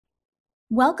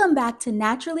Welcome back to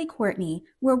Naturally Courtney,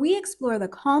 where we explore the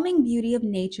calming beauty of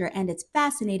nature and its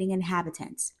fascinating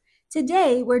inhabitants.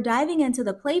 Today, we're diving into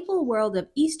the playful world of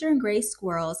eastern gray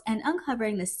squirrels and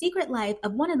uncovering the secret life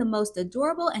of one of the most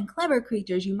adorable and clever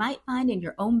creatures you might find in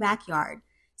your own backyard.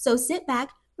 So sit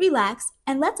back, relax,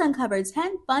 and let's uncover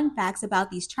 10 fun facts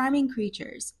about these charming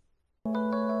creatures.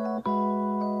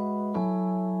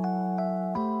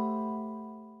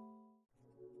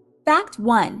 Fact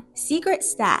 1. Secret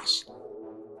Stash.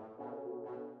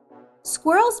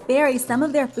 Squirrels bury some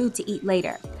of their food to eat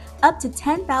later, up to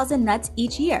 10,000 nuts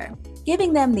each year,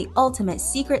 giving them the ultimate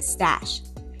secret stash.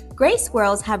 Gray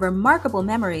squirrels have remarkable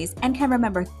memories and can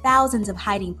remember thousands of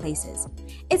hiding places.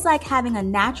 It's like having a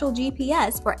natural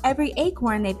GPS for every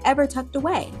acorn they've ever tucked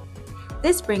away.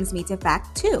 This brings me to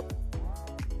fact 2.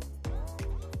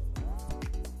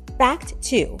 Fact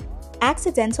 2.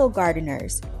 Accidental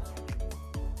gardeners.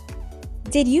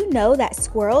 Did you know that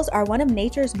squirrels are one of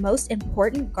nature's most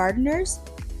important gardeners?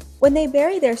 When they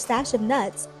bury their stash of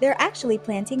nuts, they're actually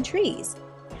planting trees.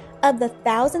 Of the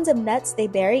thousands of nuts they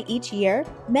bury each year,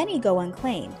 many go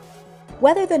unclaimed.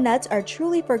 Whether the nuts are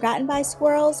truly forgotten by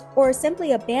squirrels or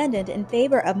simply abandoned in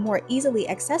favor of more easily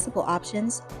accessible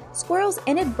options, squirrels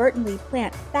inadvertently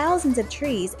plant thousands of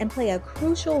trees and play a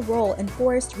crucial role in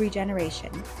forest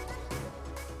regeneration.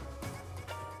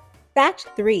 Fact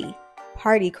 3.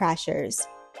 Party crashers.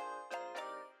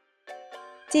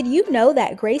 Did you know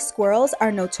that gray squirrels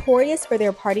are notorious for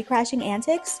their party crashing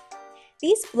antics?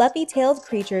 These fluffy-tailed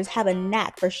creatures have a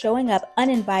knack for showing up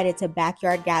uninvited to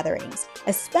backyard gatherings,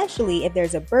 especially if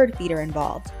there's a bird feeder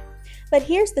involved. But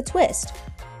here's the twist.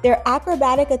 Their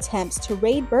acrobatic attempts to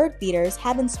raid bird feeders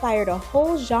have inspired a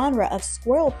whole genre of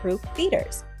squirrel-proof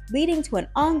feeders, leading to an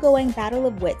ongoing battle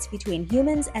of wits between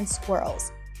humans and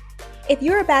squirrels. If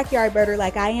you're a backyard birder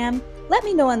like I am, let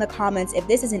me know in the comments if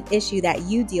this is an issue that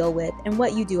you deal with and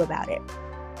what you do about it.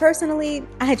 Personally,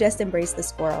 I just embrace the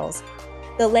squirrels.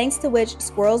 The lengths to which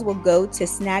squirrels will go to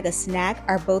snag a snack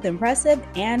are both impressive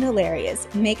and hilarious,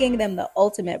 making them the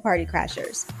ultimate party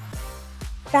crashers.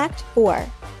 Fact 4.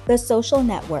 The social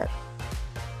network.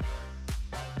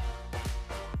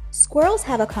 Squirrels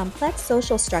have a complex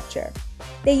social structure.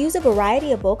 They use a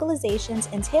variety of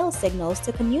vocalizations and tail signals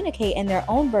to communicate in their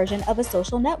own version of a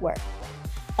social network.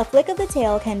 A flick of the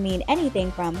tail can mean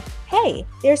anything from, "Hey,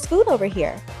 there's food over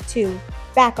here," to,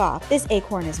 "Back off, this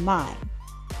acorn is mine."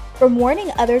 From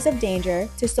warning others of danger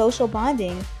to social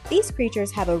bonding, these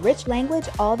creatures have a rich language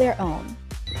all their own.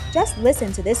 Just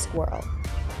listen to this squirrel.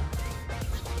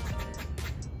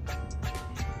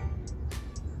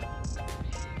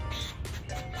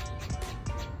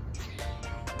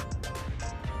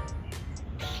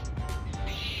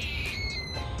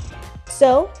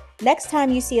 So, next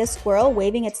time you see a squirrel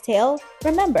waving its tail,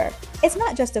 remember, it's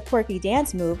not just a quirky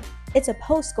dance move, it's a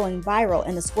post going viral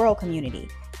in the squirrel community.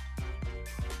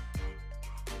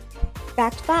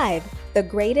 Fact 5. The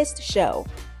greatest show.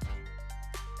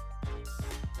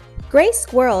 Gray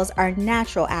squirrels are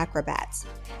natural acrobats.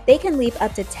 They can leap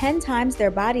up to 10 times their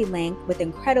body length with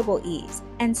incredible ease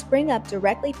and spring up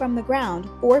directly from the ground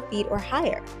 4 feet or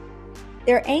higher.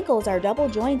 Their ankles are double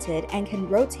jointed and can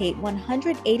rotate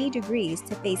 180 degrees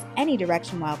to face any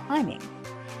direction while climbing.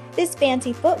 This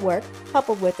fancy footwork,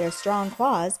 coupled with their strong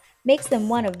claws, makes them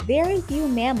one of very few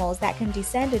mammals that can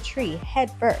descend a tree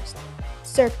head first.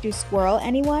 Cirque du squirrel,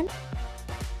 anyone?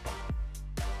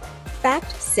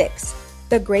 Fact 6.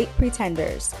 The Great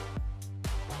Pretenders.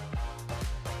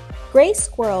 Gray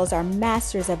squirrels are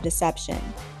masters of deception.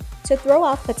 To throw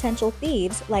off potential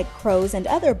thieves like crows and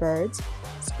other birds,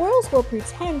 squirrels will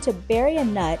pretend to bury a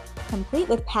nut, complete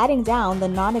with patting down the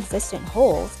non-existent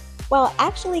holes, while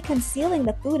actually concealing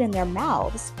the food in their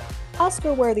mouths.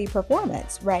 Oscar-worthy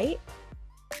performance, right?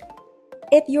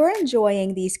 If you're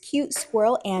enjoying these cute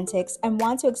squirrel antics and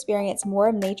want to experience more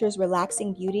of nature's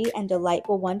relaxing beauty and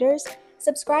delightful wonders,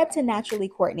 subscribe to Naturally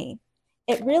Courtney.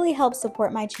 It really helps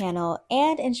support my channel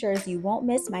and ensures you won't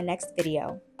miss my next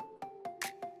video.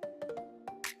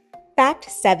 Fact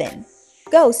 7.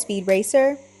 Go, Speed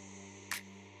Racer!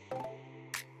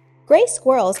 Gray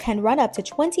squirrels can run up to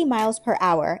 20 miles per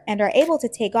hour and are able to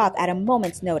take off at a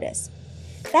moment's notice.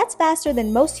 That's faster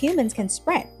than most humans can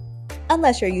sprint,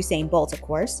 unless you're Usain Bolt, of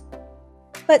course.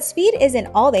 But speed isn't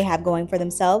all they have going for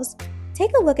themselves.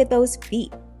 Take a look at those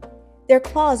feet. Their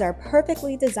claws are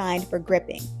perfectly designed for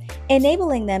gripping,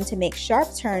 enabling them to make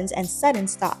sharp turns and sudden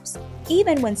stops,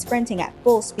 even when sprinting at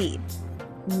full speed.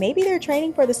 Maybe they're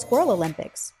training for the Squirrel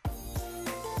Olympics.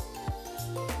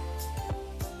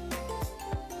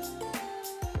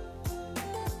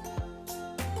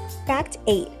 Fact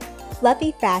 8.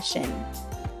 Fluffy fashion.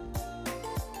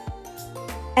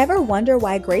 Ever wonder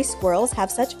why gray squirrels have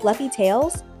such fluffy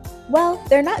tails? Well,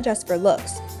 they're not just for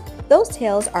looks. Those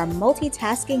tails are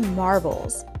multitasking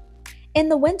marvels. In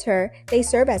the winter, they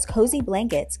serve as cozy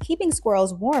blankets, keeping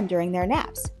squirrels warm during their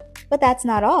naps. But that's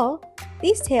not all.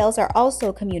 These tails are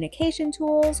also communication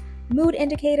tools, mood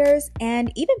indicators,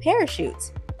 and even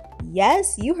parachutes.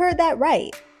 Yes, you heard that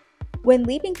right. When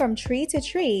leaping from tree to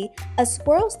tree, a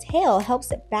squirrel's tail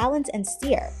helps it balance and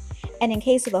steer, and in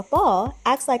case of a fall,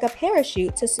 acts like a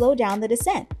parachute to slow down the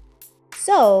descent.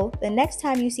 So, the next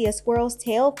time you see a squirrel's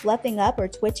tail fluffing up or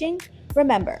twitching,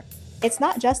 remember, it's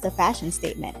not just a fashion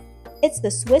statement. It's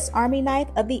the Swiss Army knife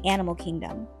of the animal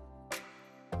kingdom.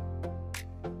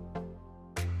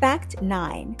 Fact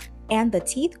 9. And the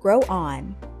teeth grow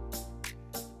on.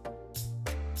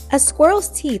 A squirrel's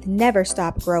teeth never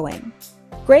stop growing.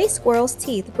 Gray squirrels'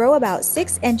 teeth grow about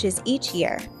 6 inches each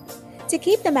year. To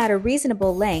keep them at a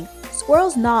reasonable length,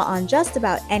 squirrels gnaw on just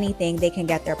about anything they can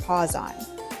get their paws on.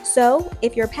 So,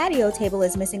 if your patio table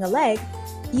is missing a leg,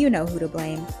 you know who to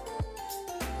blame.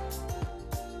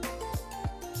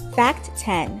 Fact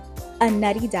 10. A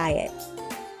nutty diet.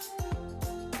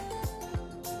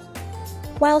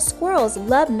 While squirrels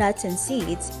love nuts and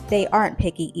seeds, they aren't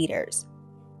picky eaters.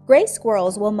 Gray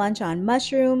squirrels will munch on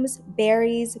mushrooms,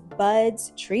 berries,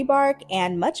 buds, tree bark,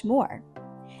 and much more.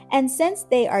 And since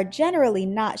they are generally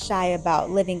not shy about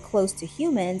living close to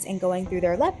humans and going through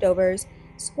their leftovers,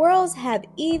 squirrels have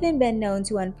even been known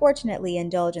to unfortunately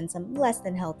indulge in some less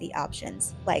than healthy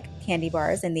options, like candy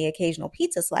bars and the occasional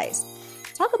pizza slice.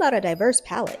 Talk about a diverse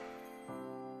palate.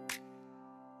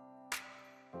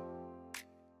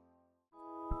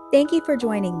 Thank you for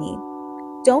joining me.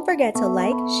 Don't forget to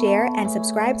like, share, and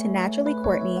subscribe to Naturally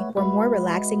Courtney for more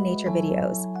relaxing nature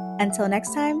videos. Until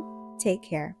next time, take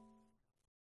care.